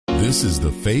This is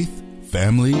the Faith,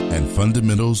 Family, and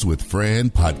Fundamentals with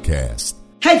Fran podcast.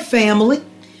 Hey family,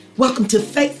 welcome to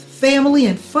Faith, Family,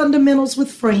 and Fundamentals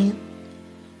with Fran.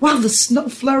 While the snow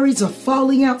flurries are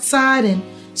falling outside and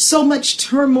so much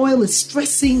turmoil is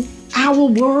stressing our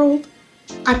world,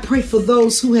 I pray for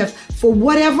those who have, for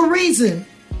whatever reason,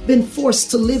 been forced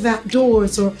to live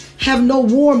outdoors or have no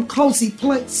warm, cozy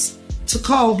place to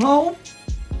call home.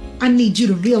 I need you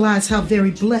to realize how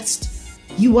very blessed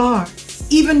you are.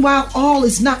 Even while all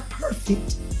is not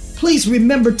perfect, please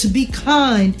remember to be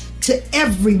kind to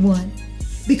everyone,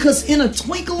 because in a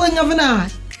twinkling of an eye,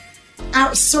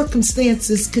 our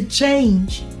circumstances could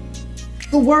change.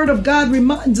 The Word of God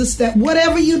reminds us that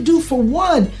whatever you do for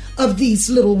one of these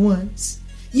little ones,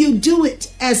 you do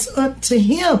it as unto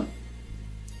Him.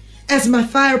 As my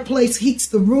fireplace heats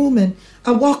the room and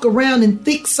I walk around in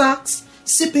thick socks,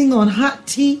 sipping on hot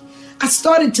tea, I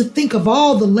started to think of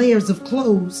all the layers of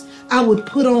clothes I would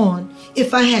put on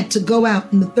if I had to go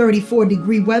out in the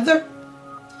 34-degree weather.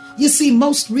 You see,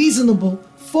 most reasonable,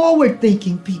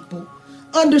 forward-thinking people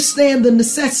understand the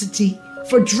necessity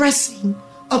for dressing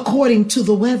according to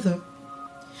the weather.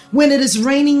 When it is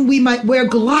raining, we might wear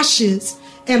galoshes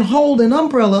and hold an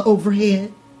umbrella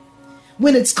overhead.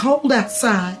 When it's cold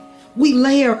outside, we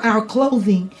layer our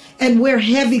clothing and wear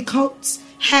heavy coats,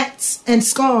 hats, and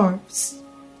scarves.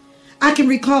 I can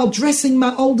recall dressing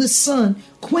my oldest son,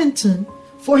 Quentin,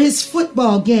 for his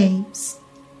football games.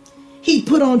 He'd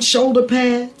put on shoulder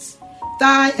pads,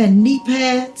 thigh and knee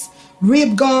pads,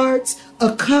 rib guards,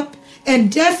 a cup,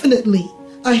 and definitely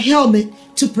a helmet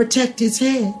to protect his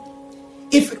head.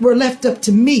 If it were left up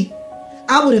to me,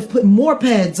 I would have put more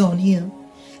pads on him,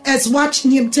 as watching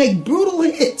him take brutal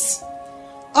hits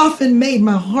often made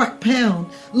my heart pound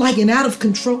like an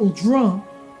out-of-control drum.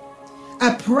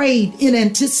 I prayed in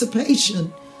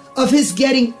anticipation of his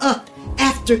getting up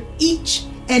after each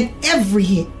and every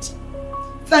hit.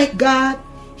 Thank God,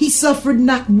 he suffered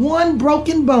not one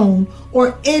broken bone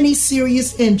or any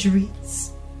serious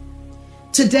injuries.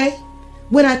 Today,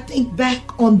 when I think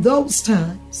back on those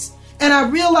times, and I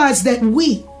realize that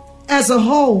we, as a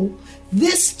whole,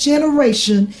 this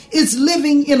generation is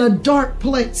living in a dark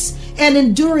place and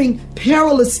enduring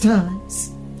perilous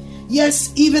times.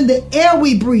 Yes, even the air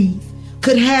we breathe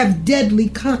could have deadly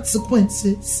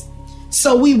consequences.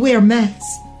 So we wear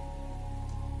masks.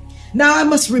 Now I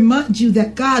must remind you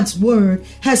that God's word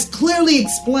has clearly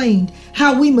explained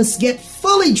how we must get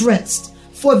fully dressed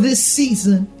for this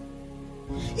season.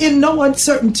 In no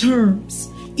uncertain terms,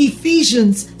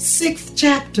 Ephesians 6th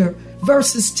chapter,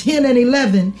 verses 10 and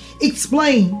 11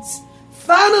 explains,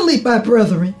 "Finally, my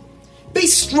brethren, be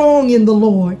strong in the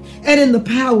Lord and in the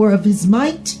power of his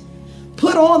might.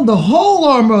 Put on the whole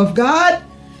armor of God,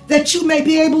 that you may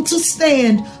be able to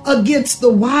stand against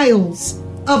the wiles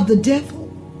of the devil."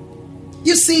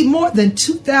 You see, more than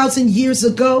 2,000 years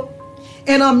ago,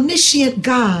 an omniscient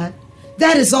God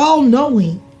that is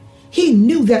all-knowing, he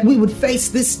knew that we would face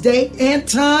this day and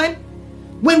time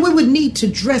when we would need to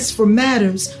dress for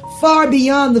matters far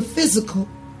beyond the physical.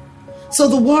 So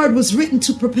the word was written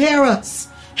to prepare us,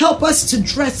 help us to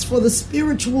dress for the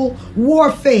spiritual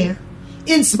warfare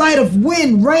in spite of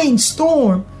wind, rain,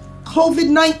 storm,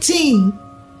 COVID-19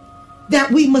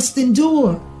 that we must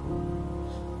endure.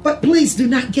 But please do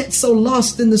not get so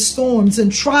lost in the storms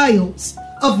and trials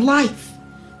of life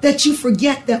that you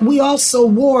forget that we also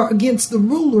war against the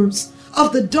rulers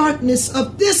of the darkness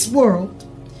of this world,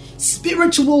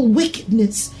 spiritual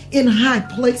wickedness in high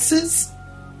places.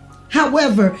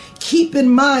 However, keep in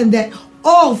mind that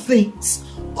all things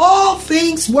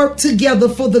work together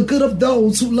for the good of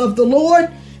those who love the Lord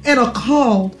and are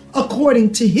called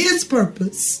according to his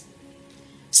purpose.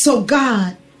 So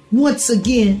God, once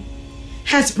again,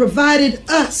 has provided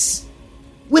us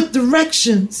with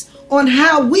directions on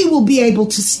how we will be able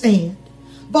to stand,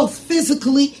 both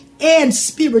physically and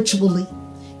spiritually,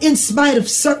 in spite of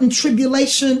certain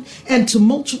tribulation and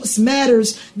tumultuous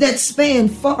matters that span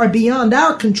far beyond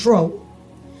our control.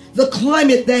 The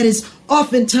climate that is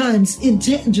oftentimes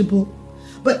intangible,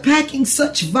 but packing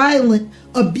such violent,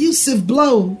 abusive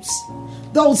blows,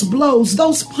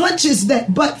 those punches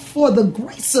that, but for the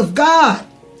grace of God,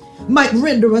 might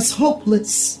render us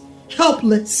hopeless,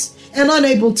 helpless, and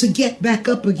unable to get back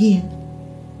up again.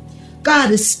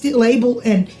 God is still able,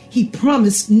 and he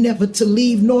promised never to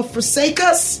leave nor forsake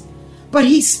us, but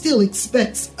he still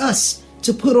expects us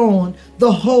to put on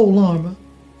the whole armor,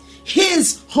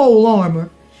 his whole armor.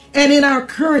 And in our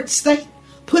current state,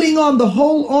 putting on the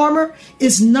whole armor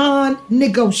is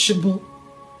non-negotiable.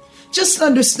 Just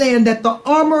understand that the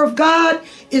armor of God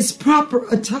is proper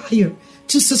attire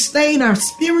to sustain our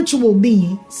spiritual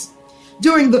beings.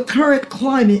 during the current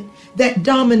climate that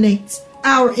dominates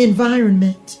our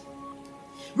environment.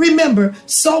 Remember,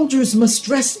 soldiers must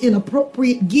dress in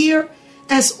appropriate gear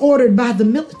as ordered by the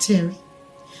military.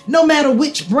 No matter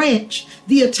which branch,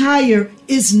 the attire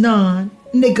is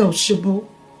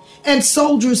non-negotiable, and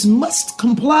soldiers must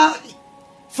comply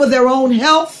for their own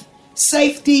health,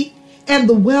 safety, and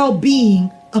the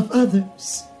well-being of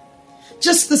others.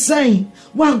 Just the same,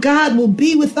 while God will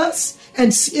be with us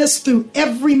and see us through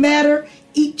every matter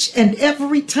each and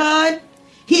every time,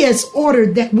 He has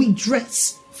ordered that we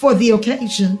dress for the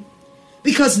occasion,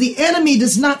 because the enemy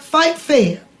does not fight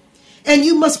fair, and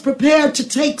you must prepare to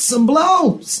take some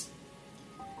blows.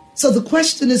 So the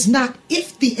question is not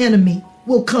if the enemy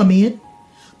will come in,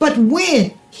 but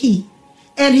when he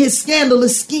and his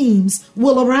scandalous schemes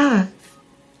will arrive.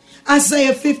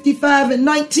 Isaiah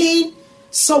 55:19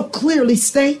 so clearly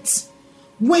states,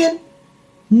 when,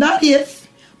 not if,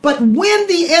 but when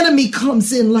the enemy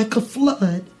comes in like a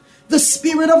flood, the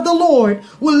Spirit of the Lord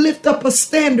will lift up a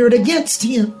standard against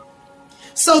him.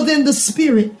 So then the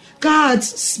Spirit, God's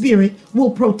Spirit,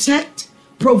 will protect,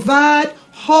 provide,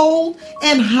 hold,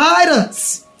 and hide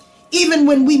us, even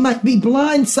when we might be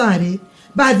blindsided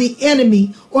by the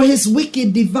enemy or his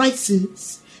wicked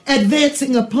devices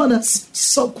advancing upon us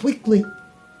so quickly.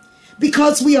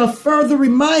 Because we are further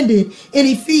reminded in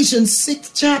Ephesians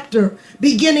 6th chapter,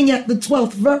 beginning at the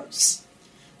 12th verse,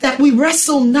 that we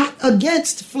wrestle not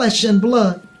against flesh and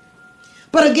blood,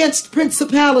 but against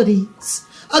principalities,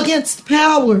 against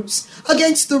powers,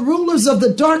 against the rulers of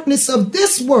the darkness of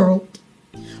this world,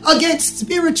 against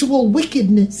spiritual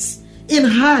wickedness in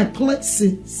high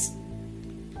places.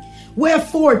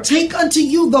 Wherefore, take unto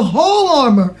you the whole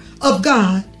armor of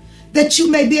God, that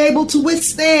you may be able to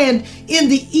withstand in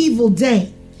the evil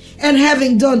day, and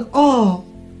having done all,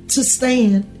 to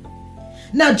stand.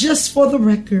 Now, just for the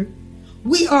record,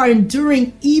 we are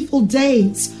enduring evil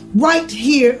days right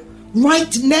here,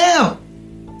 right now.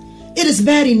 It is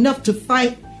bad enough to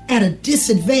fight at a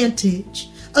disadvantage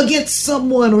against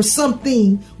someone or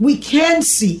something we can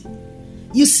see.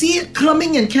 You see it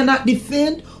coming and cannot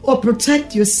defend or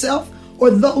protect yourself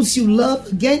or those you love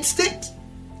against it.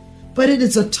 But it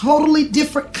is a totally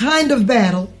different kind of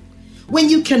battle when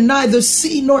you can neither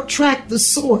see nor track the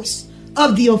source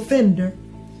of the offender,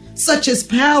 such as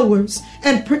powers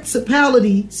and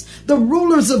principalities, the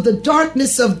rulers of the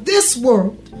darkness of this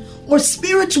world, or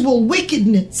spiritual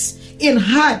wickedness in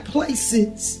high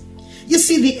places. You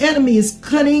see, the enemy is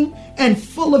cunning and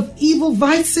full of evil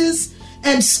vices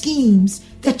and schemes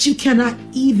that you cannot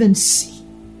even see.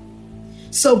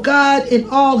 So God, in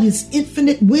all his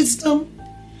infinite wisdom,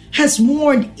 has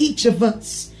warned each of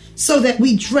us so that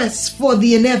we dress for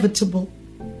the inevitable.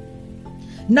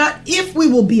 Not if we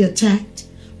will be attacked,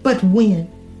 but when,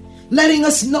 letting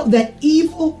us know that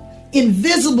evil,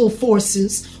 invisible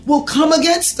forces will come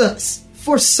against us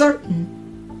for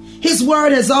certain. His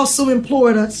word has also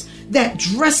implored us that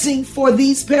dressing for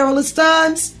these perilous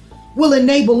times will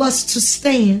enable us to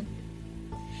stand.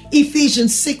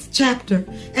 Ephesians 6th chapter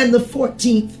and the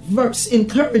 14th verse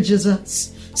encourages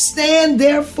us. Stand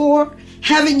therefore,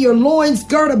 having your loins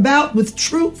girt about with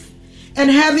truth,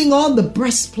 and having on the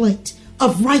breastplate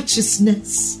of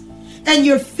righteousness, and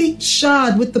your feet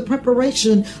shod with the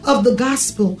preparation of the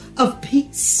gospel of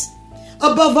peace.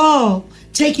 Above all,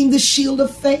 taking the shield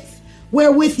of faith,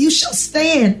 wherewith you shall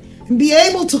stand and be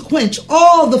able to quench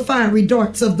all the fiery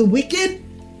darts of the wicked,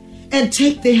 and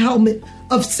take the helmet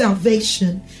of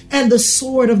salvation and the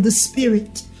sword of the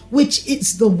Spirit, which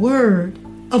is the word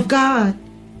of God.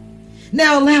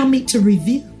 Now allow me to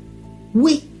review.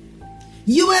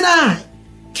 You and I,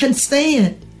 can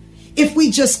stand if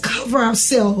we just cover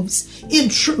ourselves in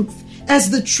truth, as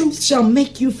the truth shall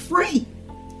make you free.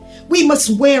 We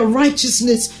must wear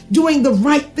righteousness, doing the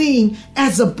right thing,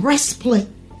 as a breastplate.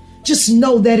 Just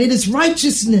know that it is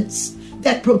righteousness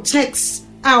that protects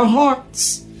our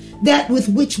hearts, that with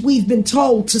which we've been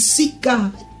told to seek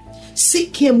God.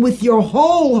 Seek him with your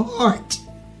whole heart.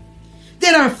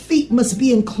 Then our feet must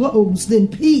be enclosed in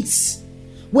peace.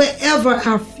 Wherever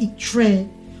our feet tread,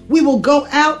 we will go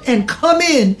out and come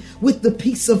in with the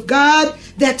peace of God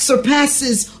that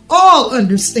surpasses all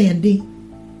understanding.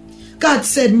 God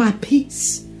said, my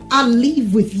peace I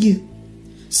leave with you.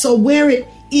 So wear it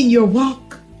in your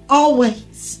walk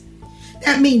always.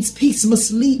 That means peace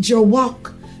must lead your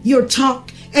walk, your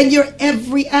talk, and your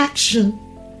every action.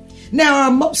 Now,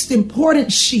 our most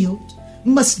important shield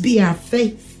must be our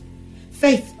faith.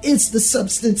 Faith is the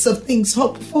substance of things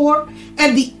hoped for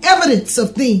and the evidence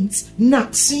of things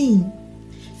not seen.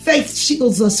 Faith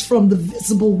shields us from the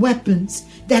visible weapons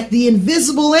that the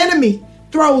invisible enemy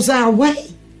throws our way.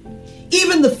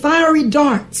 even the fiery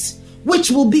darts, which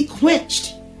will be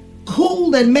quenched,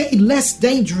 cooled, and made less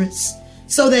dangerous,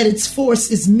 so that its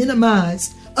force is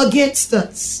minimized against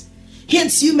us.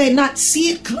 Hence, you may not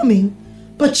see it coming,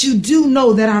 but you do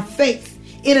know that our faith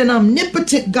in an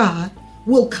omnipotent God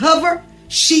will cover,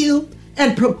 shield,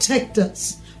 and protect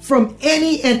us from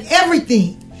any and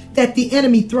everything that the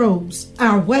enemy throws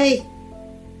our way.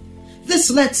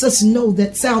 This lets us know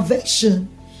that salvation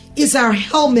is our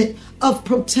helmet of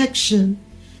protection,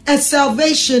 as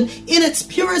salvation in its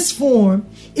purest form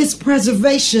is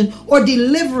preservation or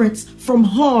deliverance from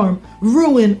harm,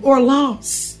 ruin, or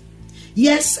loss.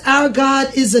 Yes, our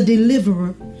God is a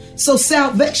deliverer, so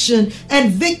salvation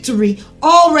and victory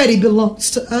already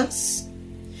belongs to us.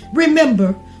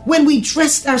 Remember, when we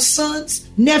dressed our sons,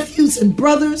 nephews, and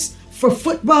brothers for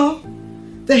football,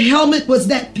 the helmet was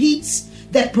that piece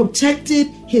that protected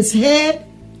his head,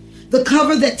 the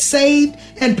cover that saved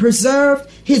and preserved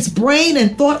his brain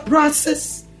and thought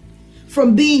process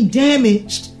from being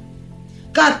damaged.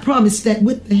 God promised that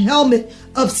with the helmet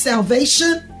of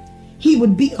salvation, he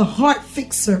would be a heart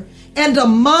fixer and a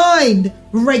mind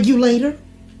regulator.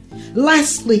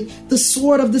 Lastly, the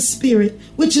sword of the Spirit,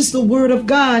 which is the word of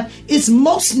God, is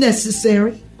most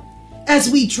necessary as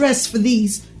we dress for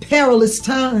these perilous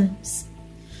times.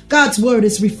 God's word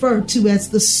is referred to as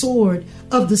the sword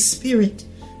of the Spirit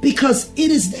because it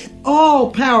is that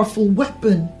all-powerful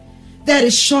weapon that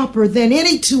is sharper than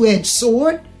any two-edged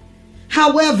sword.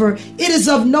 However, it is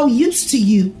of no use to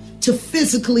you to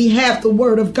physically have the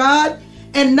word of God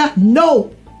and not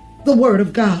know the word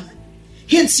of God.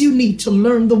 Hence, you need to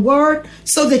learn the word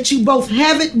so that you both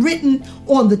have it written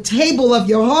on the table of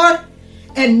your heart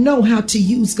and know how to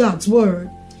use God's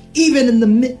word, even in the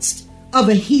midst of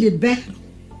a heated battle,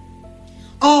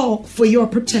 all for your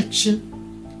protection.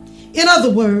 In other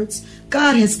words,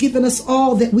 God has given us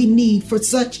all that we need for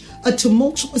such a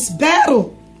tumultuous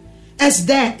battle as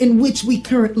that in which we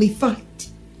currently fight.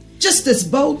 Just as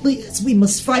boldly as we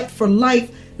must fight for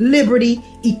life, liberty,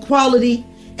 equality,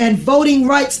 and voting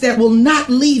rights that will not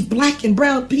leave black and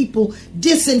brown people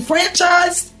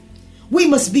disenfranchised, we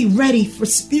must be ready for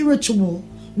spiritual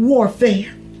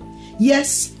warfare.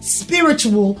 Yes,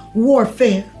 spiritual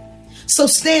warfare. So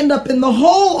stand up in the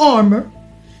whole armor,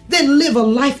 then live a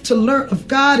life to learn of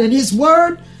God and his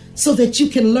word so that you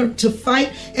can learn to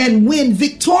fight and win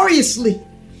victoriously,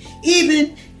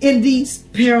 even in these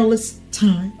perilous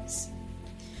times.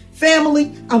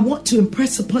 Family, I want to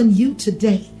impress upon you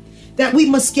today that we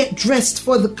must get dressed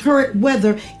for the current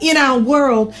weather in our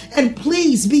world. And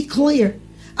please be clear,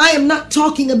 I am not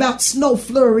talking about snow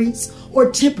flurries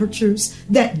or temperatures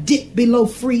that dip below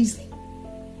freezing.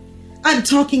 I'm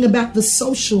talking about the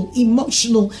social,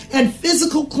 emotional, and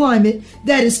physical climate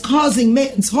that is causing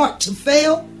man's heart to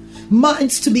fail,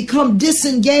 minds to become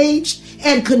disengaged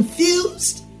and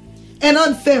confused, and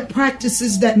unfair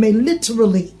practices that may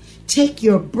literally take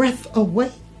your breath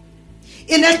away.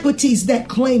 Inequities that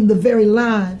claim the very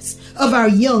lives of our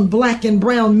young black and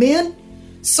brown men.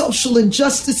 Social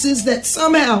injustices that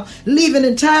somehow leave an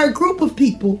entire group of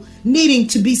people needing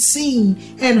to be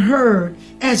seen and heard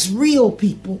as real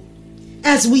people,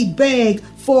 as we beg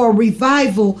for a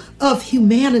revival of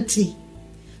humanity.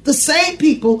 The same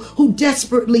people who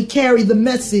desperately carry the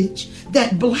message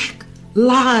that Black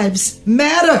lives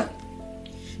matter.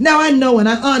 Now, I know and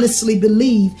I honestly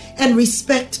believe and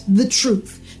respect the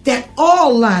truth that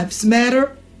all lives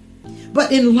matter.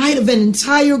 But in light of an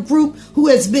entire group who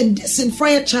has been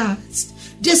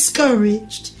disenfranchised,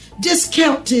 discouraged,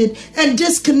 discounted, and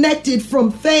disconnected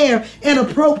from fair and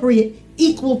appropriate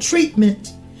equal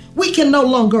treatment, we can no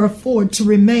longer afford to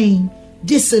remain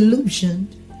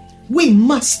disillusioned. We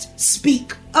must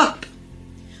speak up.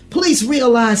 Please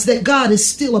realize that God is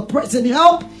still a present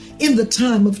help in the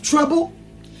time of trouble.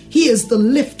 He is the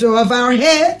lifter of our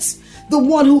heads, the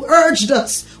one who urged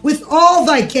us, with all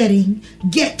thy getting,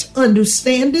 get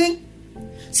understanding.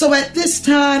 So at this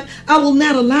time, I will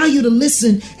not allow you to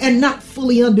listen and not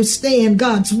fully understand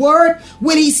God's word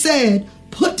when he said,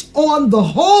 put on the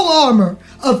whole armor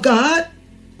of God.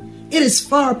 It is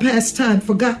far past time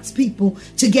for God's people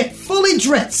to get fully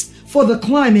dressed for the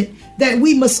climate that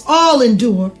we must all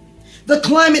endure, the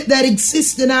climate that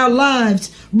exists in our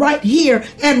lives right here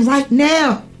and right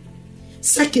now.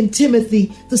 2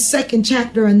 Timothy, the 2nd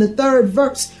chapter and the 3rd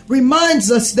verse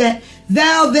reminds us that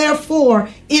thou therefore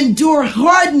endure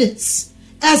hardness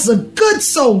as a good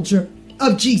soldier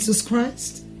of Jesus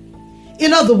Christ.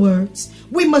 In other words,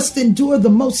 we must endure the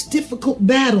most difficult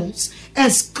battles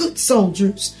as good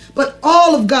soldiers, but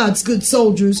all of God's good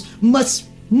soldiers must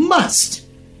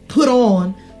put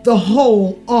on the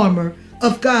whole armor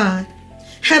of God.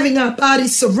 having our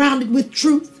bodies surrounded with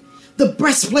truth, the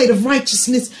breastplate of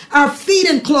righteousness, our feet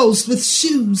enclosed with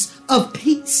shoes of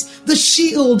peace, the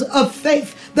shield of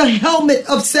faith, the helmet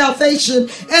of salvation,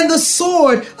 and the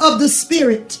sword of the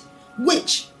Spirit,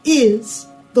 which is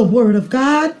the word of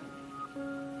God.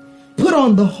 Put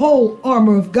on the whole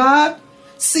armor of God.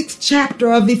 6th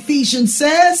chapter of Ephesians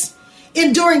says,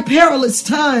 enduring perilous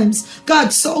times,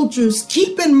 God's soldiers,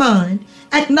 keep in mind,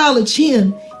 acknowledge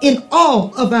him in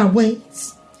all of our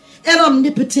ways. An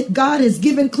omnipotent God has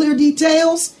given clear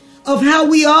details of how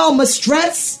we all must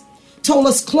dress, told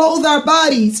us clothe our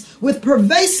bodies with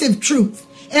pervasive truth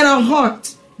and our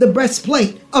hearts the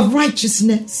breastplate of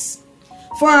righteousness.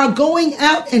 For our going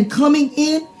out and coming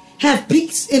in, have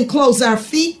peace enclose our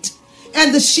feet,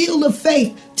 and the shield of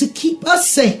faith to keep us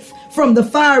safe from the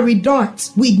fiery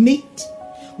darts we meet.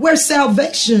 Wear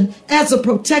salvation as a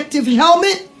protective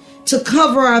helmet to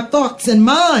cover our thoughts and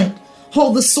mind.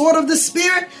 Hold the sword of the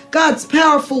Spirit, God's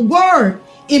powerful word,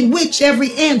 in which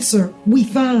every answer we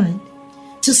find.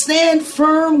 To stand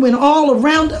firm when all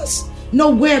around us know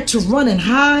where to run and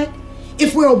hide.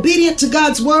 If we're obedient to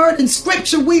God's word and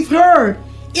scripture we've heard,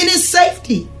 in his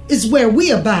safety is where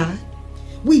we abide.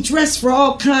 We dress for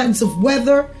all kinds of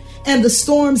weather and the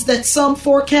storms that some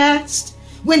forecast.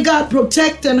 When God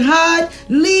protect and hide,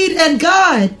 lead and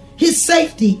guide, his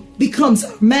safety becomes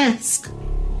our mask.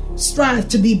 Strive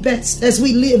to be best as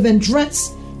we live and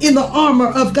dress in the armor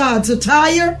of God's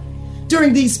attire.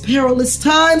 During these perilous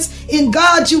times, in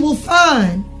God you will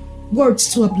find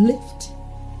words to uplift,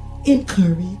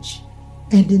 encourage,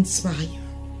 and inspire.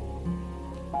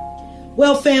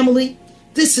 Well, family,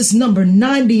 this is number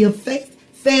 90 of Faith,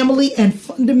 Family, and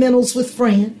Fundamentals with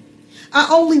Fran. I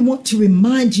only want to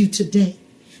remind you today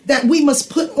that we must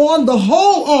put on the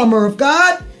whole armor of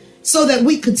God so that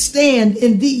we could stand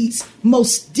in these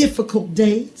most difficult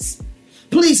days.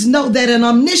 Please know that an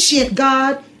omniscient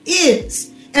God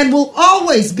is and will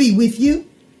always be with you.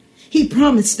 He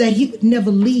promised that he would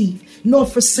never leave nor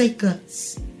forsake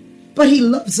us. But he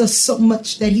loves us so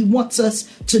much that he wants us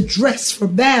to dress for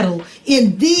battle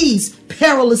in these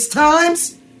perilous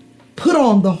times. Put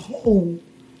on the whole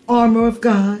armor of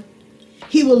God.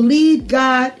 He will lead,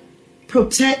 guide,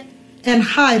 protect, and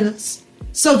hide us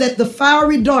so that the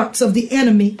fiery darts of the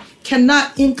enemy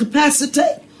cannot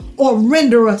incapacitate or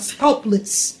render us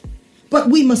helpless. But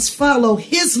we must follow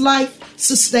his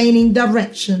life-sustaining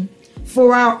direction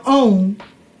for our own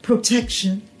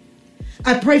protection.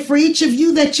 I pray for each of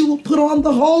you that you will put on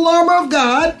the whole armor of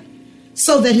God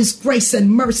so that his grace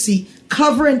and mercy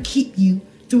cover and keep you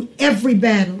through every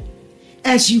battle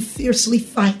as you fiercely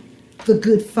fight the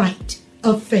good fight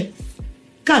of faith.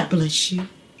 God bless you.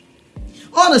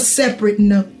 On a separate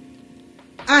note,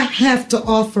 I have to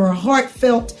offer a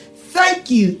heartfelt thank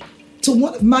you to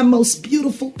one of my most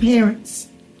beautiful parents.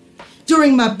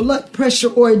 During my blood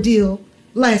pressure ordeal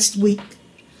last week,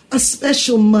 a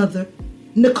special mother,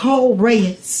 Nicole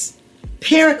Reyes,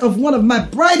 parent of one of my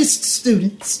brightest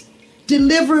students,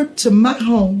 delivered to my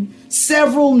home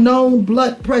several known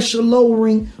blood pressure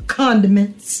lowering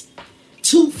condiments,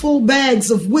 2 full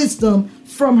bags of wisdom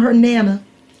from her Nana,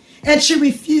 and she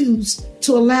refused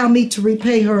to allow me to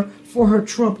repay her for her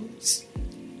troubles.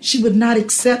 She would not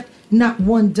accept not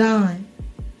one dime.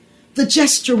 The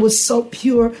gesture was so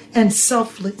pure and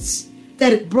selfless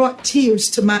that it brought tears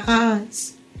to my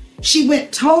eyes. She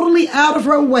went totally out of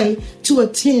her way to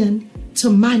attend to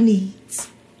my needs.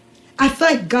 I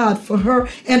thank God for her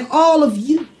and all of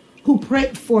you who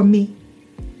prayed for me.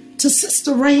 To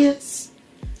Sister Reyes,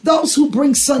 those who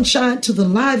bring sunshine to the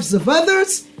lives of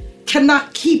others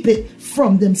cannot keep it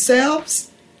from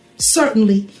themselves.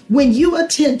 Certainly, when you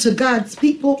attend to God's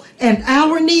people and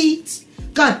our needs,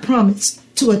 God promised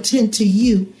to attend to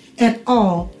you and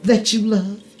all that you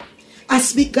love. I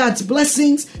speak God's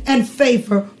blessings and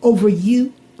favor over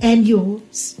you and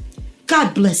yours.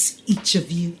 God bless each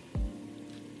of you.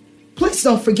 Please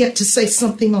don't forget to say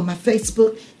something on my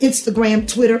Facebook,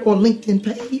 Instagram, Twitter, or LinkedIn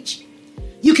page.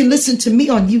 You can listen to me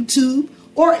on YouTube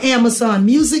or Amazon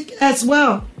Music as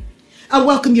well. I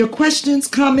welcome your questions,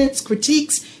 comments,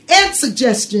 critiques, and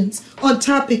suggestions on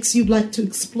topics you'd like to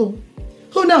explore.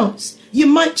 Who knows? You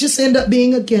might just end up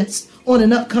being a guest on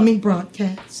an upcoming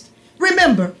broadcast.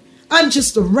 Remember, I'm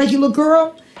just a regular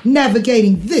girl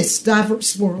navigating this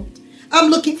diverse world. I'm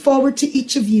looking forward to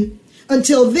each of you.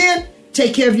 Until then,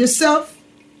 take care of yourself,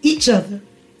 each other,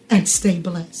 and stay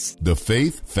blessed. The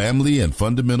Faith, Family, and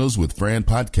Fundamentals with Fran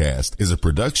podcast is a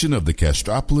production of the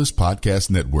Castropolis Podcast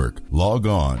Network. Log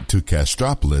on to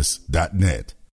castropolis.net.